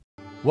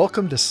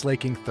Welcome to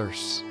Slaking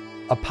Thirsts,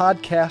 a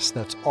podcast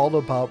that's all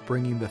about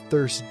bringing the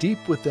thirst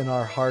deep within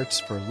our hearts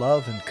for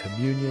love and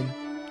communion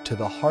to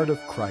the heart of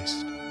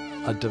Christ,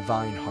 a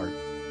divine heart,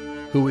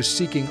 who is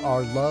seeking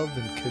our love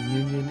and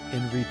communion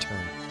in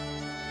return.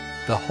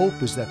 The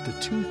hope is that the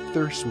two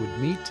thirsts would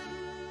meet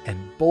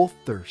and both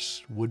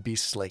thirsts would be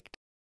slaked.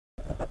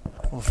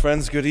 Well,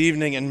 friends, good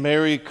evening and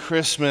Merry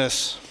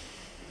Christmas.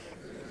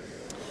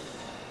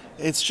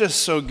 It's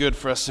just so good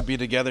for us to be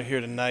together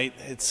here tonight.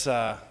 It's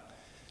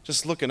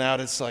just looking out,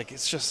 there's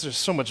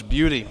so much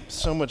beauty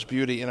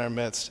in our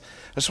midst.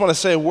 I just want to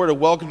say a word of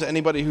welcome to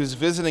anybody who's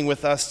visiting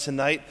with us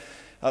tonight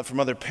from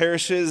other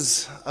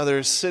parishes,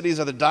 other cities,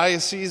 other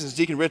dioceses. As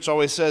Deacon Rich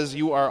always says,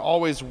 you are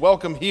always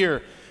welcome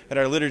here at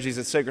our liturgies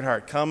at Sacred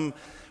Heart. Come,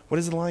 what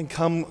is the line?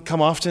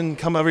 Come often,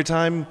 come every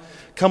time,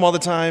 come all the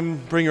time,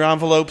 bring your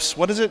envelopes.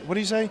 What is it? What do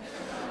you say?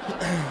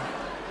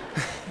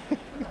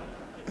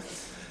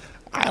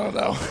 I don't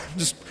know. I'm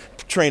just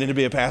training to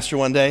be a pastor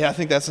one day. I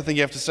think that's the thing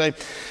you have to say.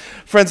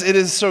 Friends, it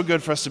is so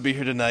good for us to be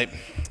here tonight.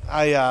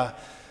 I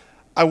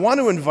want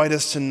to invite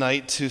us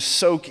tonight to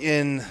soak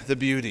in the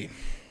beauty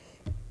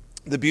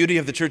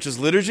of the church's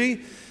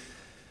liturgy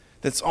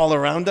that's all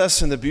around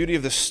us, and the beauty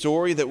of the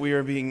story that we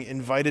are being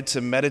invited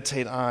to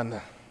meditate on.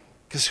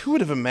 Because who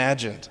would have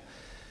imagined,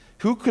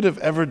 who could have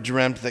ever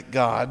dreamt that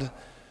God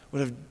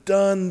would have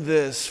done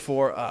this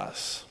for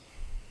us?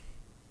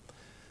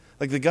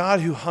 Like the God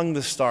who hung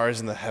the stars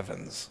in the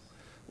heavens,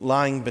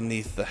 lying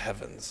beneath the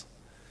heavens.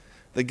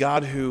 The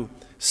God who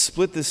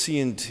split the sea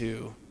in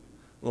two,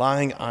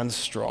 lying on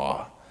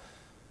straw.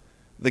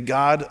 The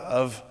God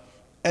of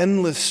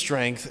endless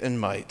strength and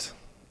might,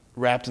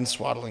 wrapped in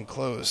swaddling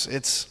clothes.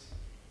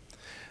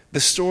 The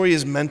story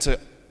is meant to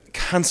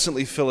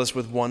constantly fill us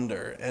with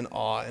wonder and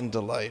awe and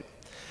delight.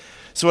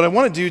 So what I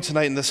want to do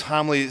tonight in this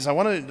homily is I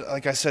want to,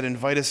 like I said,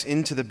 invite us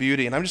into the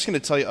beauty. And I'm just going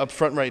to tell you up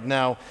front right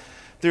now,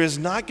 there is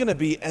not going to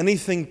be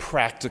anything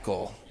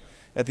practical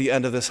at the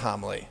end of this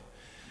homily.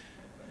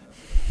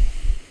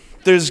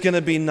 There's going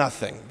to be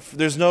nothing.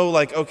 There's no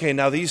okay,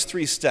 now these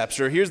 3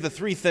 steps, or here's the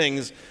 3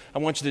 things I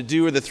want you to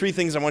do, or the 3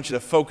 things I want you to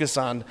focus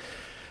on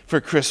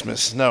for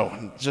Christmas.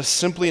 No, just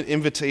simply an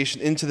invitation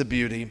into the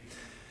beauty,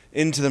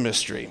 into the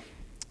mystery.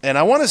 And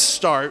I want to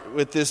start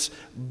with this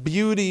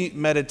beauty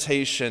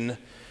meditation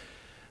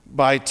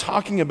by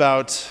talking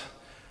about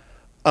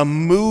a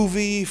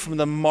movie from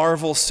the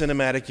Marvel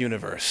Cinematic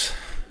Universe.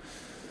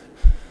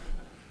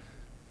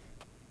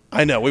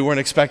 I know, we weren't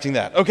expecting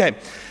that. Okay.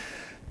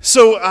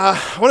 So I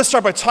want to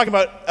start by talking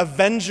about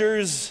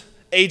Avengers: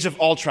 Age of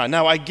Ultron.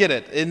 Now, I get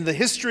it. In the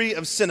history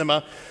of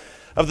cinema,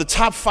 of the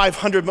top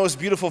 500 most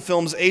beautiful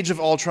films, Age of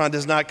Ultron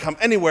does not come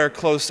anywhere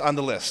close on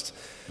the list.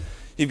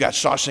 You've got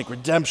Shawshank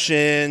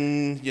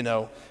Redemption,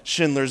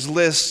 Schindler's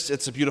List,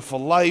 It's a Beautiful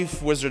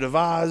Life, Wizard of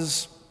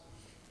Oz.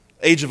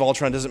 Age of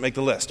Ultron doesn't make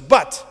the list.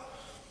 But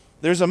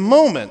there's a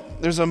moment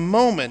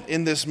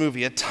in this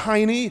movie, a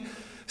tiny,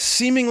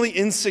 seemingly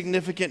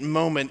insignificant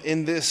moment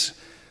in this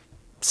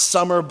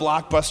summer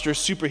blockbuster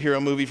superhero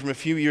movie from a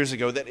few years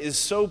ago that is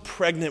so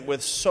pregnant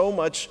with so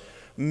much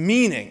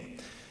meaning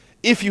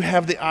if you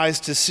have the eyes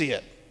to see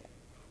it.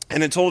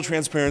 And in total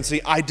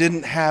transparency, I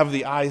didn't have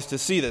the eyes to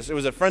see this. It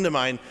was a friend of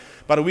mine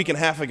about a week and a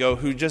half ago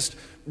who just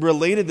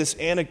related this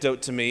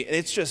anecdote to me, and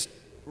it's just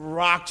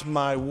rocked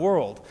my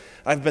world.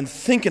 I've been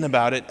thinking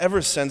about it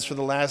ever since for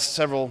the last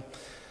several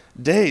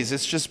days.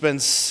 It's just been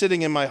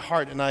sitting in my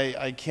heart, and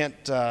I can't...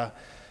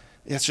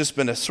 It's just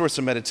been a source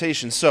of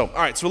meditation. So,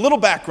 all right, so a little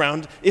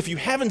background. If you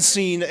haven't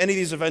seen any of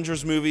these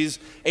Avengers movies,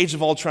 Age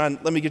of Ultron,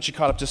 let me get you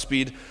caught up to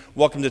speed.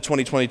 Welcome to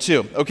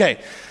 2022.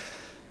 Okay,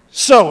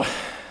 so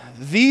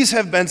these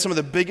have been some of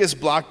the biggest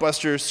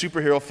blockbuster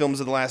superhero films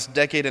of the last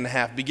decade and a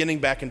half, beginning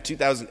back in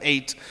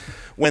 2008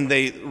 when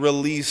they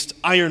released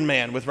Iron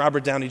Man with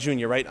Robert Downey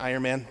Jr., right?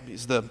 Iron Man,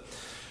 he's the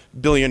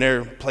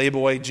billionaire,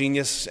 playboy,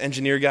 genius,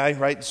 engineer guy,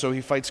 right? So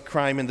he fights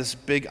crime in this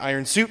big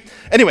iron suit.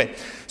 Anyway,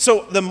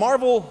 so the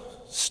Marvel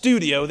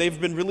studio, they've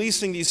been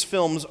releasing these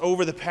films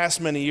over the past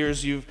many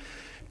years. You've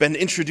been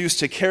introduced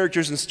to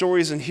characters and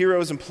stories and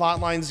heroes and plot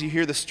lines. You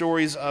hear the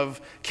stories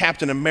of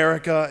Captain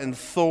America and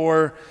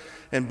Thor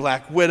and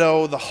Black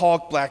Widow, the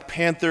Hulk, Black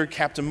Panther,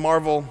 Captain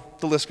Marvel,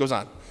 the list goes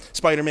on.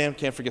 Spider-Man,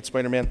 can't forget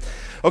Spider-Man.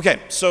 Okay,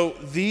 so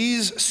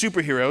these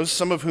superheroes,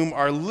 some of whom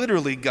are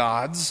literally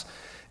gods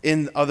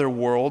in other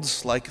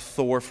worlds, like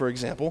Thor, for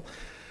example,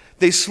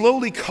 they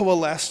slowly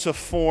coalesce to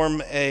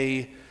form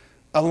a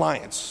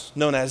alliance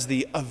known as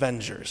the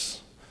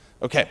Avengers.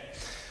 Okay.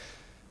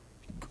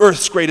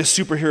 Earth's greatest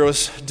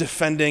superheroes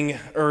defending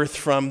Earth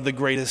from the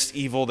greatest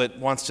evil that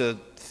wants to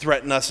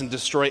threaten us and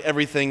destroy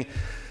everything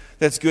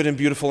that's good and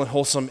beautiful and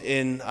wholesome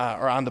in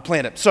or on the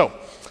planet. So,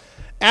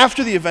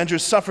 after the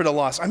Avengers suffered a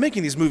loss, I'm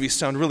making these movies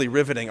sound really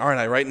riveting, aren't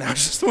I, right now?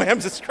 Just the way I'm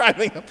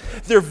describing them.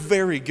 They're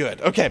very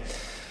good. Okay.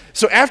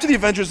 So after the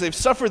Avengers, they've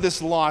suffered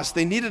this loss.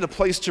 They needed a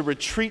place to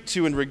retreat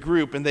to and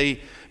regroup, and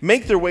they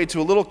make their way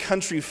to a little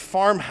country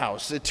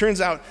farmhouse. It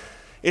turns out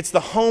it's the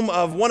home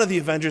of one of the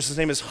Avengers. His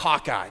name is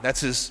Hawkeye.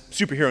 That's his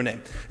superhero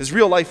name. His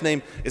real life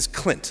name is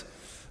Clint.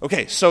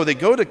 Okay, so they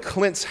go to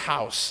Clint's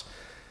house,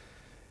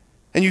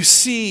 And you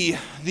see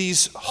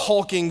these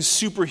hulking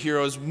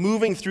superheroes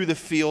moving through the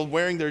field,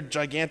 wearing their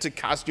gigantic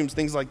costumes,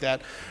 things like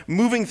that,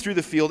 moving through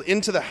the field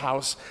into the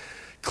house.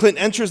 Clint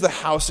enters the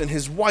house, and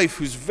his wife,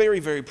 who's very,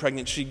 very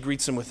pregnant, she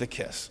greets him with a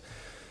kiss.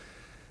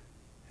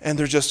 And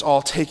they're just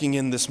all taking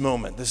in this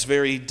moment, this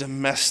very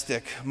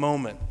domestic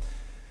moment.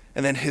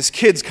 And then his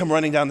kids come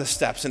running down the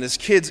steps, and his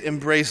kids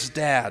embrace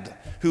Dad,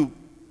 who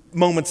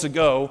moments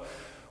ago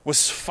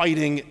was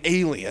fighting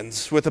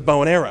aliens with a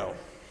bow and arrow.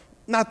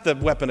 Not the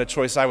weapon of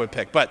choice I would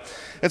pick, but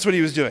that's what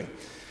he was doing.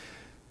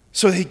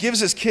 So he gives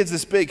his kids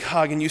this big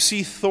hug, and you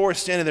see Thor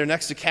standing there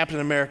next to Captain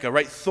America,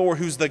 right? Thor,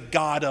 who's the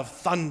god of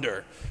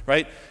thunder,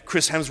 right?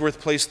 Chris Hemsworth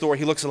plays Thor.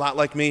 He looks a lot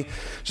like me,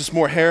 just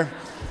more hair.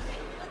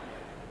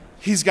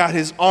 He's got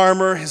his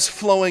armor, his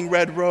flowing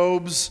red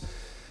robes.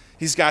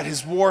 He's got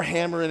his war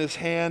hammer in his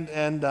hand,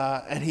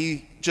 and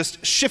he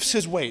just shifts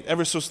his weight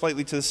ever so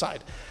slightly to the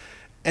side.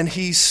 And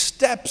he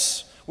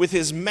steps with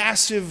his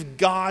massive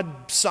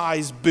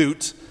God-sized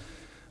boot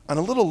on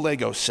a little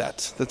Lego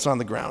set that's on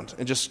the ground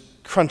and just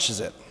crunches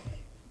it.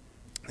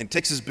 And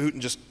takes his boot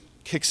and just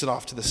kicks it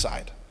off to the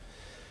side.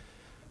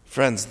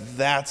 Friends,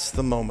 that's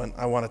the moment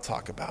I want to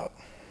talk about.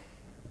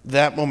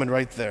 That moment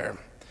right there.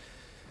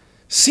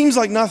 Seems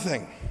like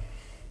nothing,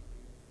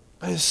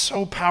 but it's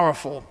so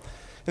powerful,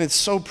 and it's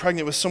so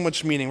pregnant with so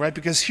much meaning, right?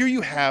 Because here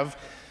you have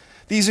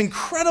these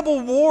incredible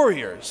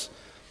warriors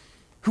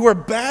who are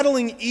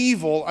battling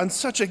evil on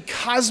such a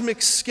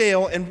cosmic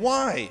scale, and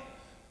why?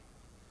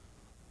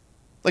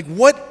 Like,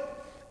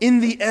 what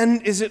in the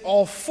end is it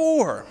all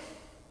for?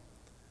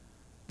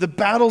 The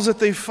battles that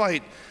they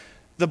fight,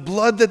 the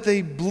blood that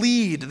they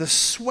bleed, the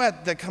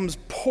sweat that comes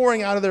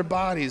pouring out of their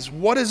bodies.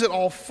 What is it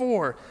all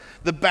for?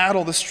 The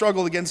battle, the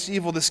struggle against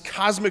evil, this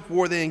cosmic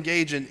war they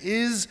engage in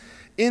is,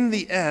 in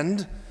the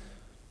end,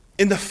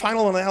 in the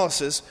final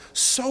analysis,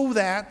 so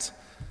that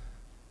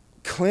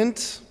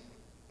Clint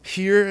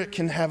here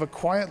can have a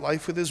quiet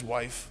life with his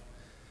wife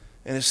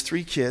and his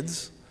 3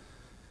 kids,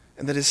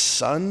 and that his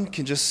son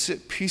can just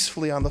sit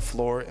peacefully on the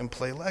floor and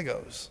play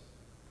Legos.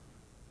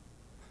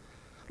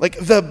 Like,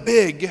 the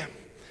big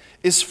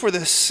is for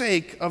the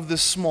sake of the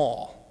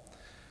small,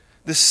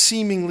 the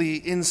seemingly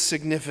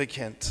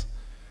insignificant.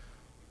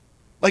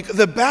 Like,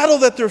 the battle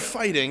that they're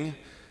fighting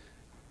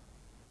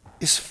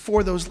is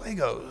for those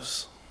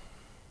Legos.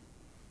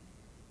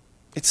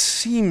 It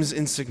seems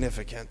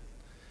insignificant,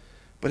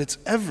 but it's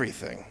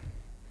everything.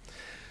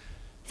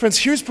 Friends,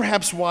 here's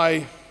perhaps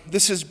why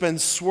this has been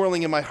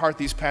swirling in my heart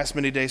these past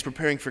many days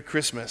preparing for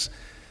Christmas.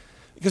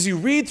 Because you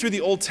read through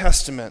the Old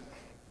Testament,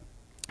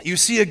 you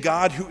see a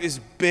God who is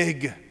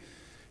big,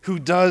 who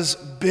does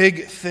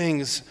big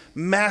things,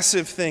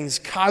 massive things,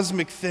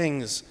 cosmic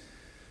things,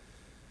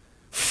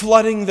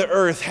 flooding the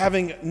earth,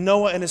 having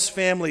Noah and his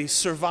family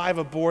survive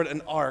aboard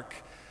an ark.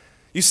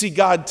 You see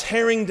God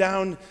tearing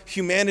down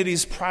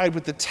humanity's pride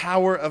with the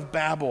Tower of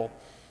Babel.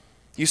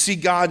 You see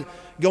God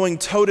going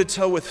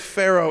toe-to-toe with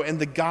Pharaoh and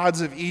the gods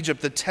of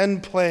Egypt, the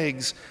 10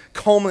 plagues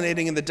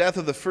culminating in the death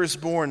of the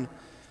firstborn.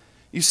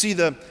 You see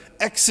the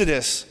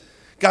Exodus,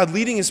 God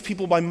leading his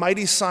people by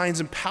mighty signs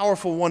and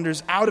powerful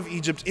wonders out of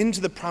Egypt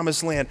into the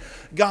promised land.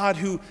 God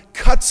who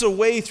cuts a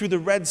way through the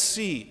Red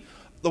Sea,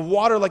 the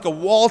water like a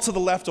wall to the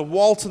left, a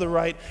wall to the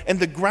right, and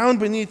the ground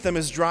beneath them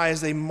is dry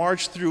as they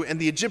march through, and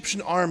the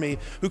Egyptian army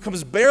who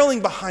comes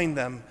barreling behind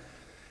them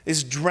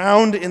is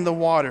drowned in the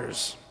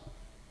waters.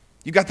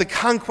 You've got the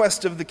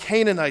conquest of the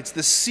Canaanites,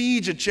 the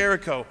siege at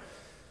Jericho,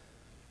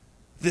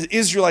 the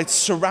Israelites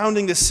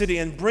surrounding the city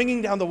and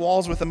bringing down the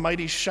walls with a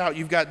mighty shout.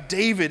 You've got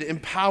David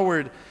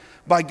empowered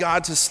by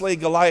God to slay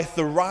Goliath,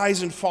 the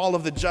rise and fall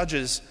of the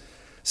judges,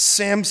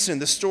 Samson,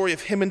 the story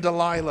of him and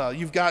Delilah.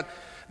 You've got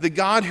the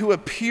God who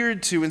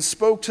appeared to and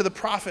spoke to the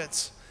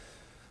prophets,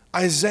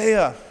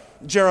 Isaiah,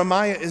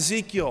 Jeremiah,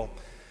 Ezekiel,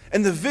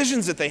 and the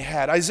visions that they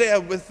had.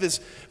 Isaiah with this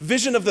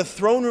vision of the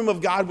throne room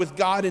of God with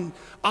God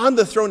on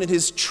the throne and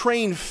his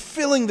train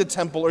filling the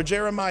temple. Or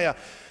Jeremiah,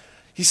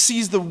 he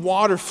sees the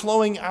water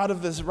flowing out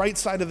of the right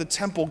side of the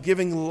temple,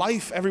 giving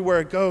life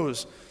everywhere it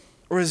goes.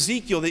 Or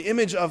Ezekiel, the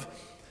image of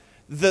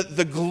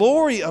the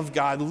glory of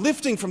God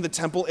lifting from the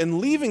temple and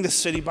leaving the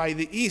city by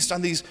the east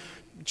on these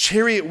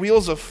chariot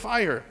wheels of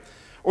fire.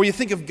 Or you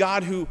think of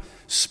God who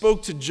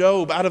spoke to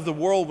Job out of the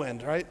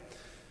whirlwind, right?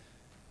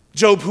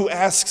 Job who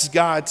asks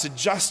God to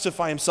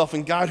justify himself,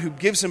 and God who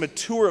gives him a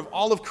tour of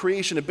all of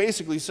creation and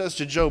basically says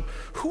to Job,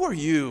 "Who are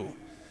you,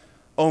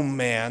 oh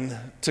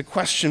man, to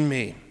question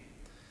me?"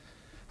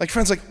 Like,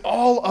 friends, like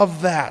all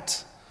of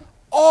that,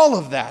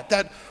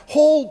 that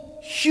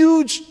whole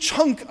huge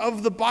chunk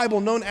of the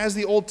Bible known as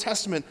the Old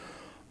Testament,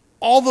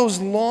 all those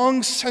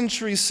long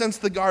centuries since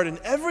the garden,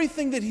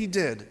 everything that he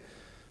did,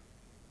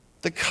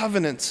 the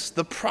covenants,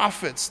 the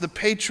prophets, the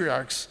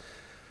patriarchs,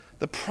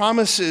 the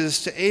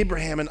promises to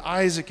Abraham and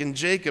Isaac and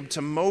Jacob,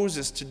 to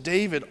Moses, to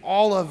David,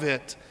 all of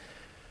it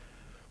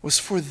was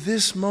for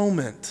this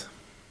moment.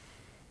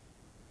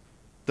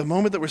 The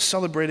moment that we're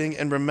celebrating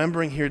and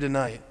remembering here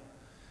tonight.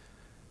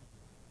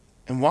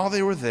 And while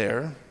they were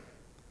there,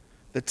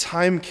 the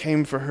time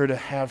came for her to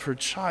have her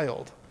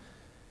child.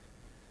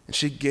 And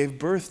she gave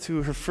birth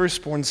to her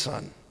firstborn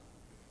son.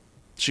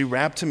 She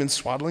wrapped him in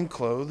swaddling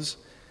clothes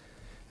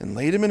and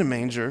laid him in a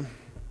manger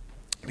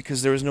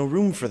because there was no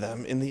room for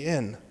them in the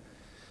inn.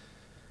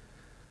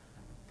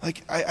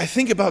 Like, I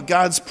think about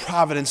God's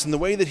providence and the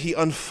way that he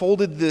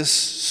unfolded this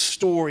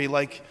story,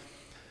 like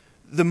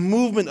the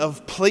movement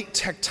of plate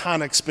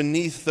tectonics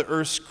beneath the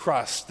earth's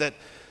crust, that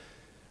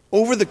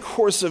over the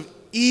course of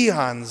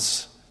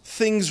eons,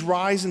 things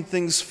rise and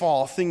things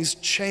fall, things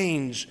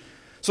change.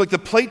 So like the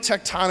plate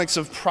tectonics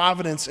of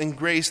providence and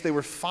grace, they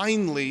were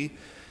finally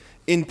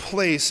in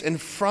place. And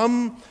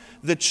from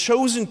the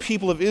chosen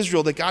people of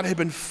Israel that God had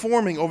been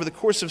forming over the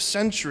course of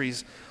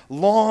centuries,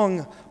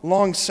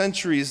 long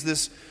centuries,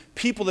 this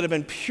people that have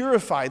been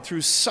purified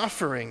through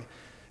suffering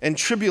and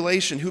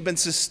tribulation, who've been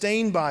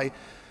sustained by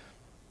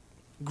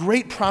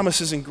great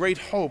promises and great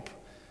hope.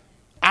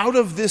 Out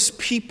of this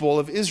people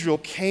of Israel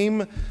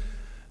came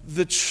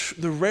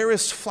the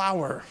rarest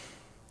flower,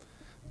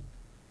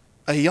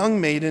 a young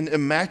maiden,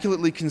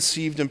 immaculately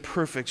conceived and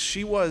perfect.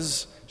 She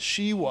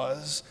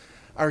was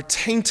our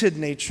tainted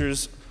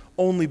nature's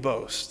only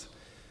boast.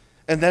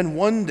 And then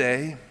one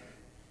day,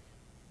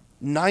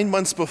 9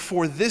 months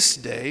before this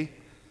day,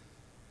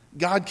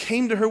 God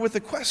came to her with a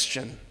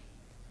question.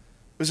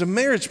 It was a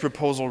marriage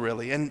proposal,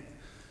 really, and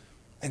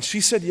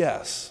she said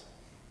yes.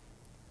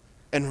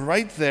 And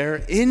right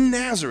there in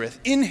Nazareth,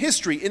 in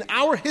history, in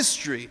our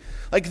history,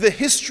 like the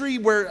history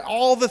where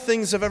all the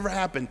things have ever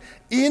happened,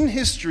 in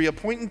history, a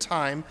point in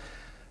time,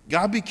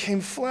 God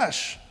became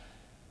flesh.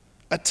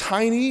 A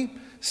tiny,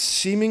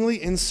 seemingly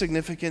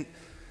insignificant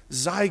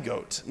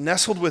zygote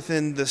nestled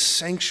within the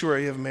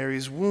sanctuary of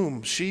Mary's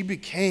womb. She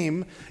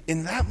became,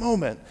 in that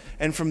moment,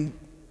 and from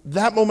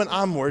that moment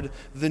onward,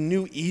 the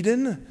new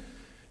Eden.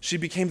 She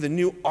became the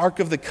new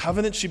Ark of the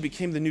Covenant. She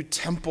became the new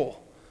temple.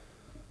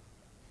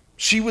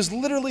 She was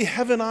literally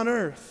heaven on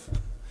earth.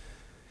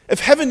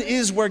 If heaven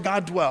is where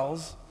God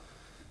dwells,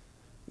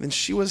 then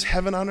she was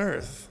heaven on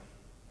earth.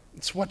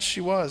 It's what she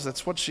was.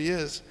 That's what she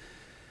is.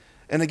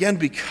 And again,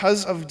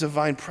 because of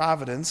divine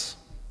providence,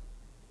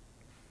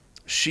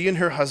 she and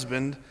her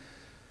husband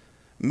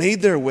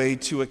made their way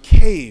to a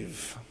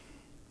cave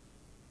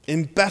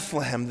in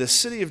Bethlehem, the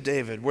city of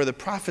David, where the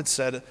prophet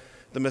said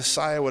the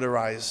Messiah would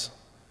arise.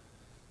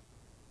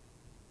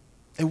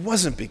 It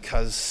wasn't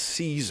because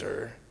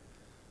Caesar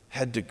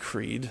had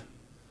decreed.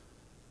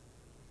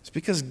 It's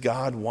because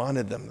God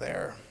wanted them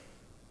there.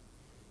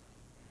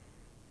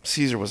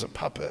 Caesar was a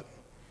puppet.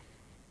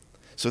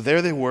 So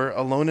there they were,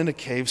 alone in a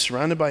cave,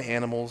 surrounded by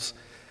animals,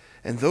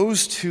 and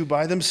those two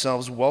by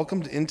themselves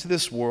welcomed into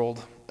this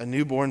world a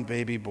newborn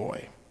baby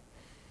boy.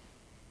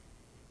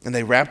 And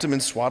they wrapped him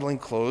in swaddling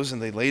clothes,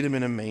 and they laid him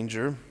in a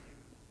manger,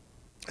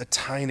 a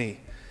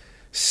tiny,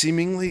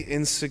 seemingly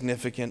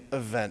insignificant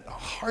event,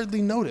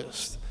 hardly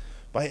noticed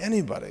by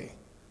anybody.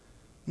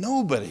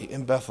 Nobody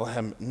in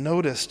Bethlehem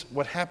noticed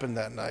what happened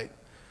that night.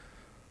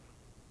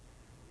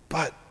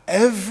 But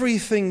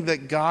everything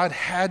that God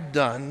had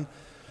done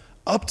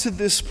up to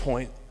this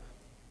point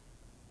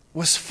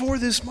was for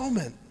this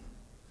moment.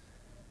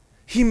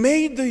 He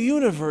made the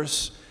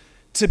universe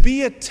to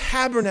be a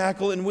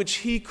tabernacle in which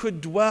he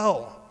could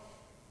dwell.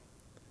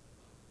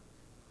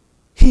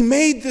 He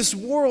made this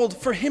world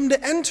for him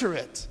to enter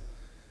it.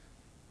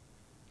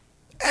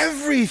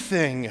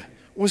 Everything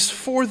was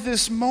for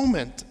this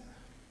moment.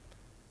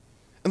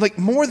 And like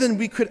more than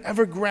we could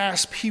ever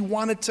grasp, he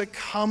wanted to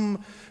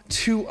come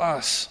to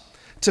us,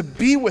 to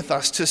be with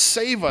us, to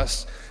save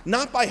us,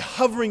 not by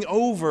hovering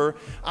over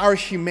our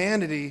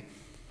humanity,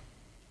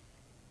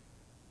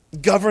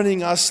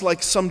 governing us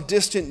like some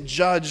distant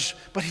judge,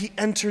 but he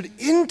entered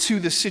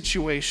into the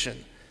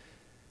situation.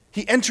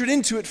 He entered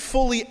into it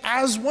fully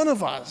as one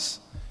of us.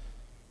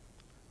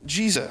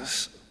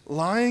 Jesus,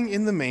 lying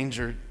in the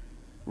manger,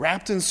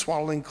 wrapped in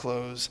swaddling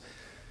clothes,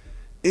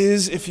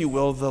 is, if you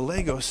will, the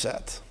Lego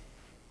set,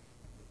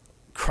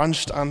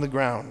 crunched on the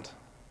ground.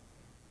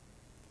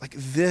 Like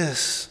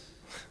this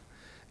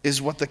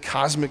is what the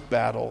cosmic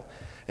battle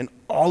and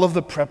all of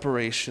the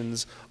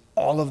preparations,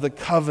 all of the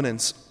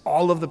covenants,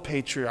 all of the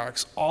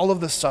patriarchs, all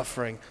of the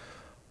suffering,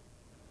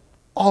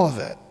 all of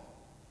it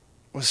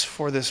was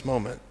for this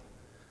moment,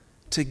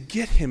 to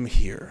get him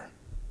here.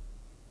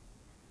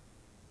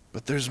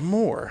 But there's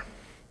more,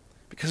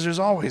 because there's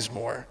always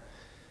more.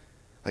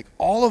 Like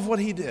all of what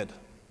he did,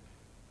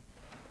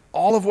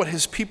 all of what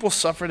his people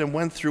suffered and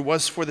went through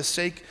was for the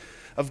sake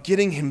of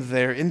getting him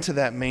there into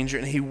that manger.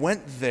 And he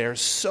went there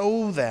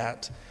so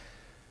that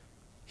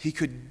he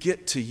could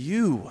get to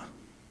you.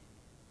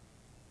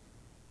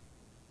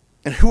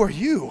 And who are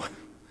you?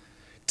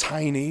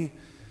 Tiny,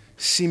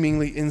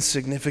 seemingly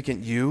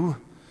insignificant you.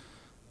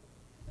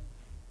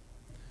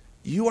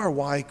 You are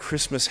why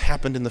Christmas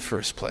happened in the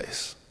first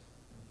place.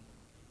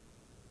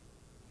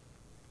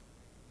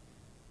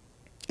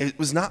 It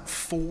was not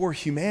for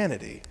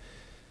humanity.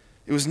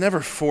 It was never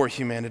for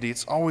humanity.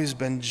 It's always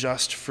been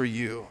just for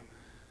you.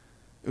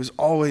 It was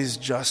always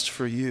just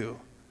for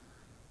you.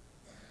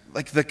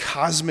 Like the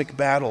cosmic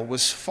battle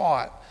was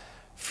fought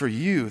for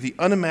you, the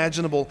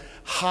unimaginable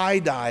high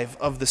dive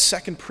of the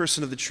second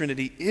person of the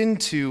Trinity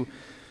into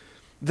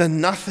the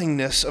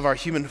nothingness of our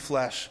human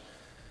flesh,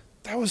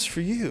 that was for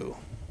you.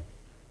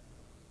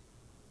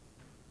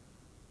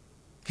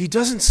 He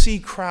doesn't see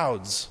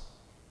crowds.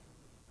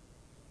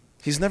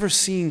 He's never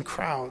seen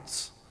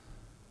crowds.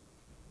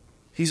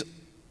 He's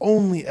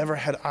only ever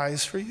had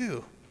eyes for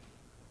you.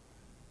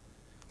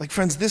 Like,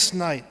 friends, this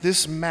night,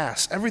 this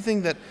Mass,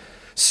 everything that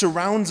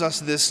surrounds us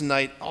this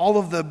night, all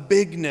of the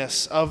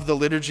bigness of the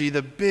liturgy,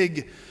 the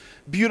big,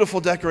 beautiful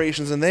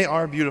decorations, and they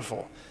are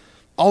beautiful,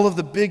 all of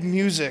the big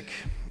music,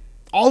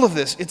 all of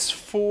this, it's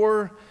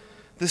for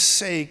the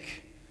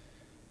sake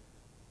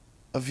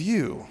of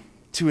you,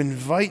 to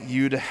invite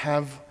you to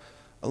have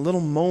a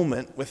little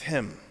moment with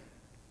him,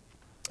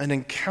 an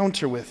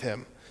encounter with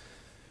him.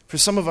 For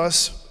some of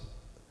us,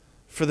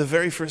 for the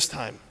very first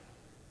time.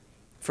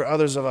 For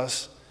others of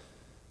us,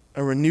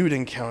 a renewed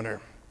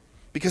encounter.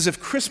 Because if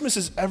Christmas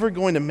is ever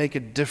going to make a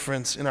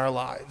difference in our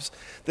lives,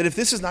 that if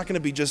this is not going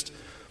to be just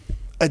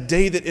a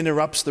day that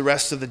interrupts the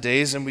rest of the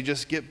days and we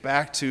just get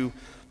back to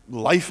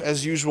life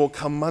as usual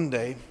come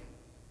Monday,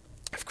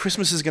 if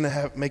Christmas is going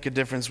to make a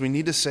difference, we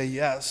need to say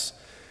yes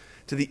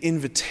to the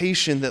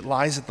invitation that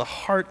lies at the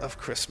heart of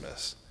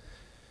Christmas.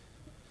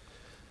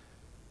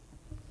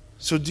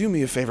 So do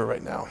me a favor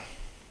right now.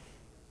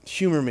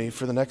 Humor me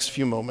for the next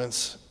few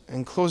moments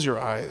and close your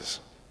eyes.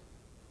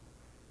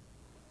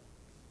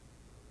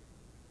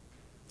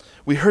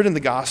 We heard in the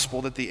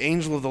gospel that the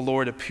angel of the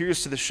Lord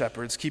appears to the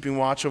shepherds, keeping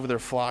watch over their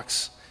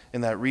flocks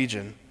in that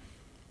region.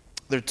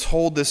 They're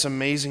told this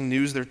amazing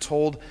news. They're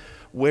told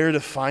where to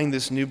find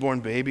this newborn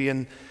baby,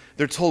 and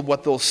they're told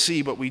what they'll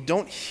see, but we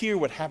don't hear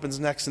what happens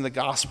next in the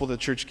gospel the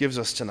church gives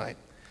us tonight.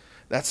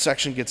 That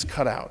section gets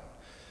cut out.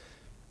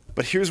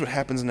 But here's what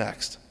happens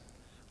next.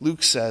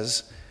 Luke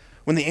says,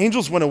 when the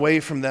angels went away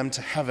from them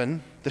to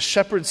heaven, the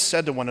shepherds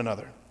said to one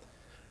another,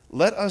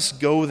 "Let us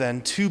go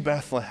then to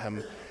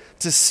Bethlehem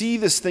to see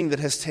this thing that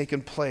has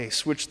taken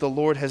place, which the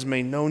Lord has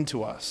made known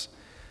to us."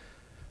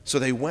 So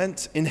they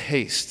went in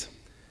haste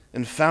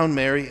and found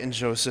Mary and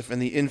Joseph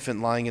and the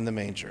infant lying in the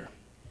manger.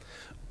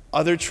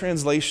 Other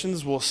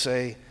translations will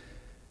say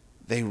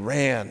they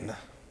ran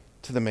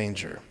to the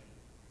manger.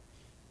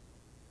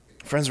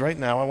 Friends, right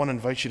now I want to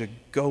invite you to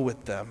go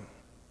with them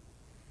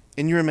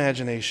in your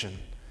imagination,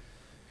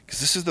 because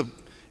this is the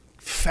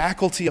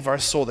faculty of our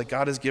soul that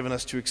God has given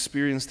us to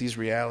experience these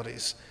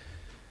realities.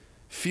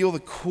 Feel the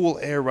cool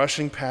air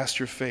rushing past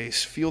your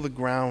face. Feel the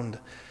ground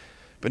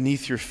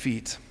beneath your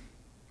feet.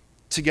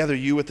 Together,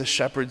 you with the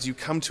shepherds, you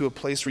come to a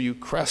place where you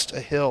crest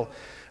a hill,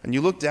 and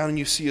you look down and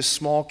you see a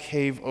small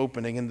cave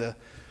opening and the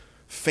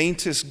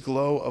faintest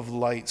glow of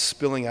light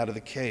spilling out of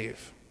the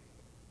cave.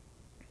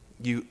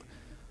 You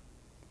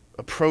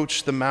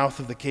approach the mouth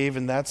of the cave,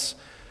 and that's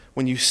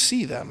when you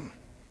see them,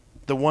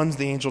 the ones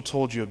the angel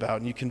told you about,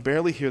 and you can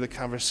barely hear the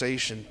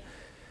conversation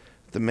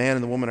the man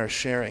and the woman are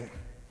sharing.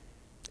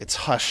 It's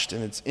hushed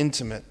and it's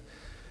intimate,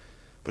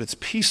 but it's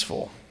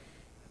peaceful.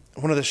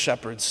 One of the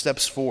shepherds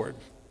steps forward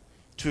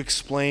to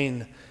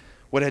explain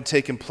what had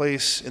taken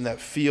place in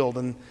that field,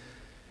 and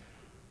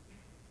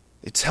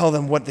they tell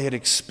them what they had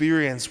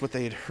experienced, what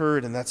they had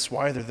heard, and that's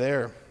why they're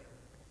there.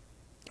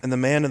 And the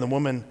man and the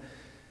woman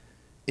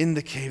in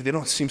the cave, they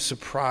don't seem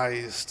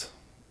surprised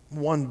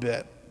one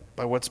bit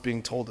by what's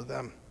being told to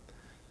them.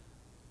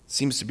 It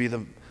seems to be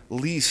the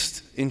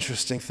least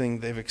interesting thing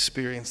they've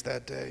experienced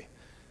that day.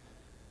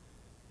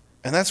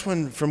 And that's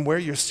when, from where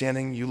you're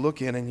standing, you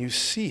look in and you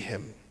see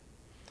him.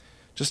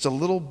 Just a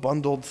little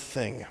bundled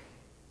thing.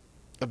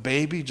 A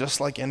baby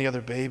just like any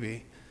other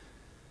baby,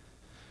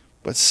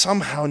 but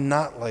somehow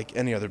not like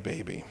any other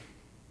baby.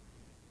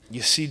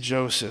 You see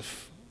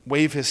Joseph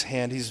wave his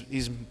hand.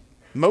 He's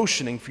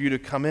motioning for you to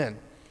come in.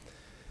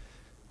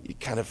 You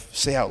kind of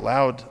say out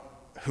loud,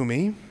 "Who,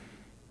 me?"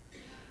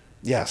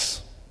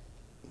 "Yes,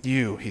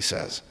 you," he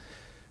says,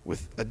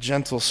 with a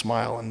gentle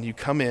smile. And you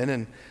come in,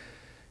 and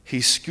he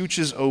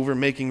scooches over,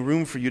 making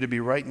room for you to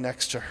be right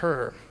next to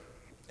her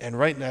and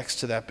right next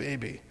to that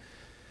baby.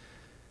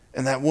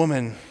 And that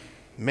woman,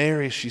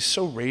 Mary, she's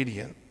so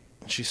radiant,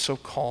 and she's so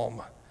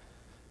calm.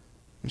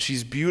 And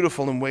she's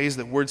beautiful in ways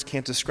that words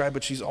can't describe,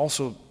 but she's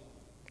also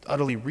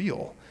utterly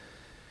real.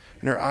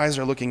 And her eyes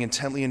are looking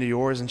intently into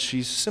yours, and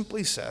she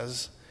simply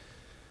says,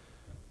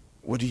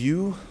 "Would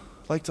you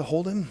like to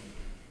hold him?"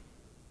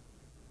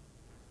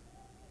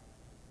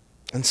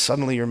 And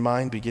suddenly your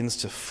mind begins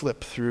to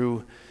flip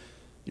through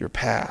your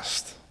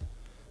past.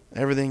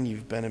 Everything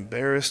you've been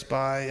embarrassed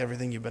by,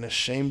 everything you've been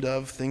ashamed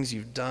of, things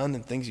you've done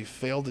and things you've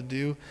failed to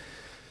do.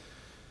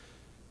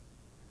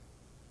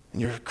 And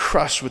you're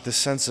crushed with the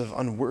sense of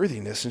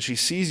unworthiness. And she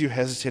sees you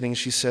hesitating, and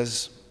she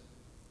says,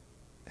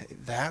 "Hey,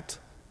 that,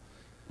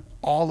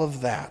 all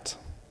of that,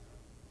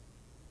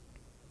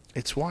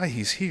 it's why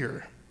he's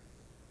here.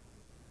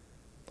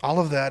 All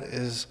of that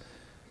is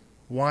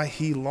why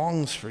he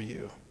longs for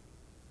you.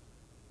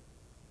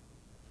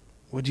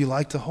 Would you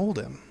like to hold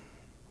him?"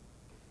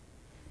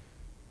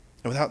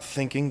 And without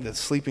thinking, the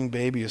sleeping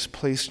baby is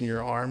placed in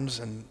your arms,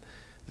 and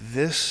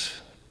this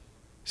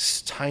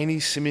This tiny,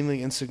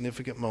 seemingly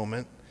insignificant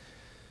moment.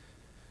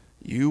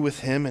 You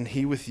with him and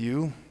he with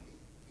you.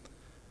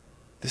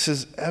 This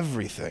is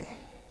everything.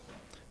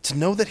 To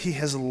know that he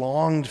has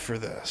longed for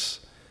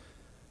this,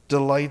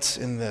 delights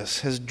in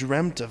this, has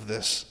dreamt of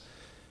this,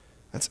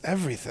 that's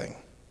everything.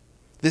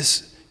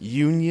 This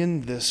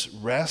union, this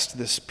rest,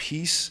 this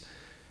peace,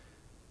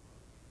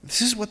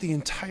 this is what the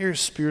entire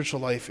spiritual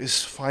life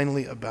is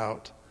finally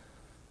about.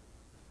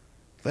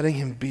 Letting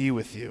him be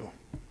with you.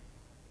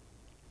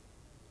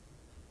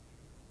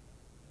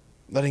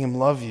 Letting him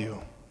love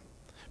you.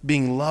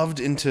 Being loved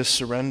into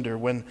surrender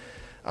when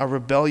our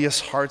rebellious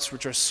hearts,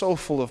 which are so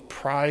full of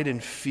pride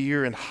and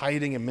fear and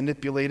hiding and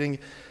manipulating,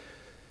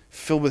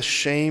 filled with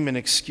shame and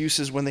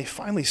excuses, when they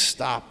finally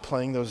stop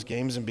playing those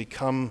games and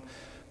become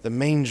the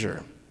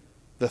manger,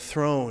 the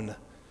throne,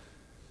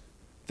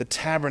 the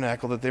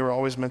tabernacle that they were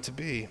always meant to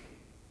be.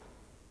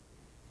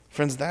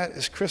 Friends, that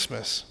is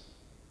Christmas.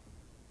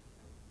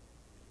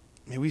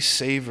 May we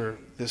savor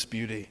this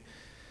beauty,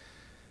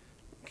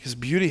 because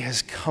beauty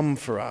has come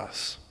for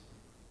us.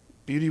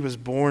 Beauty was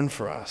born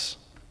for us.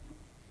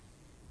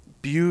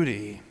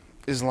 Beauty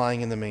is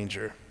lying in the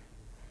manger.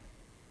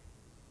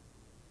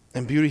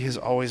 And beauty has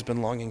always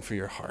been longing for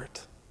your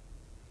heart.